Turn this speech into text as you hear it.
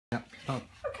Yep. Oh.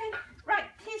 Okay, right,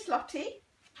 here's Lottie.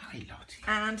 Hi, Lottie.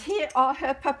 And here are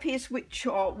her puppies, which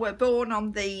were born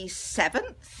on the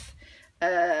 7th.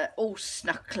 All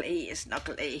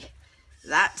snuggly.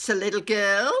 That's a little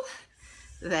girl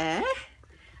there.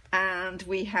 And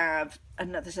we have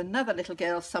there's another little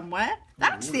girl somewhere.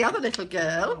 That's the other little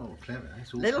girl. Oh, clever.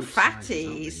 That's all little good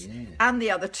fatties. sizes, aren't they? Yeah. And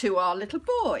the other two are little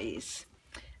boys.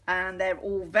 And they're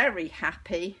all very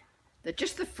happy. They're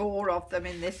just the 4 of them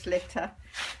in this litter.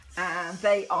 And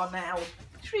they are now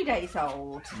 3 days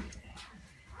old.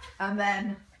 And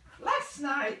then last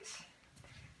night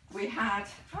we had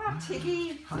our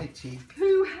Tiggy, Hi, Tig.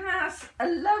 who has a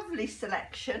lovely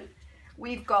selection.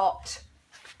 We've got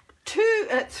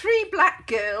 3 black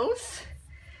girls,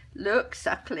 look,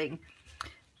 suckling,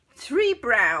 3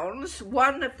 browns.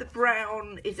 One of the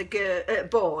brown is a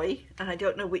boy, and I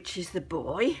don't know which is the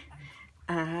boy.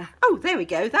 Oh, there we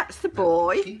go, that's the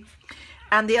boy.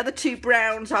 And the other 2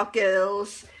 browns are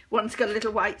girls. One's got a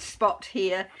little white spot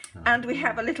here. And we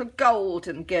have a little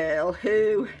golden girl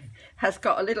who has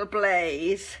got a little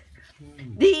blaze.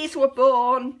 These were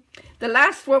born, the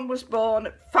last one was born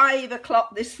at 5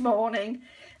 o'clock this morning.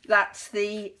 That's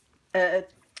the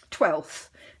 12th.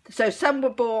 So some were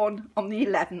born on the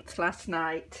 11th last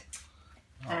night.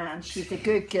 And she's a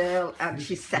good girl and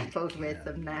she's settled with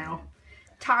them now.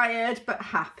 Tired but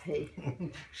happy.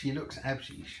 She looks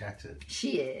absolutely shattered.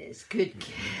 She is. Good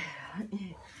girl.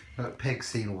 But Peg's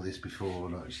seen all this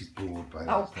before. Like, she's bored by that.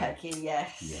 Oh, stuff. Peggy,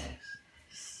 yes.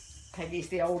 Yes. Peggy's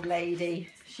the old lady.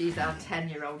 She's our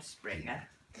 10-year-old Springer.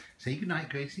 Say goodnight,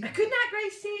 Gracie. Good night,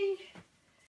 Gracie.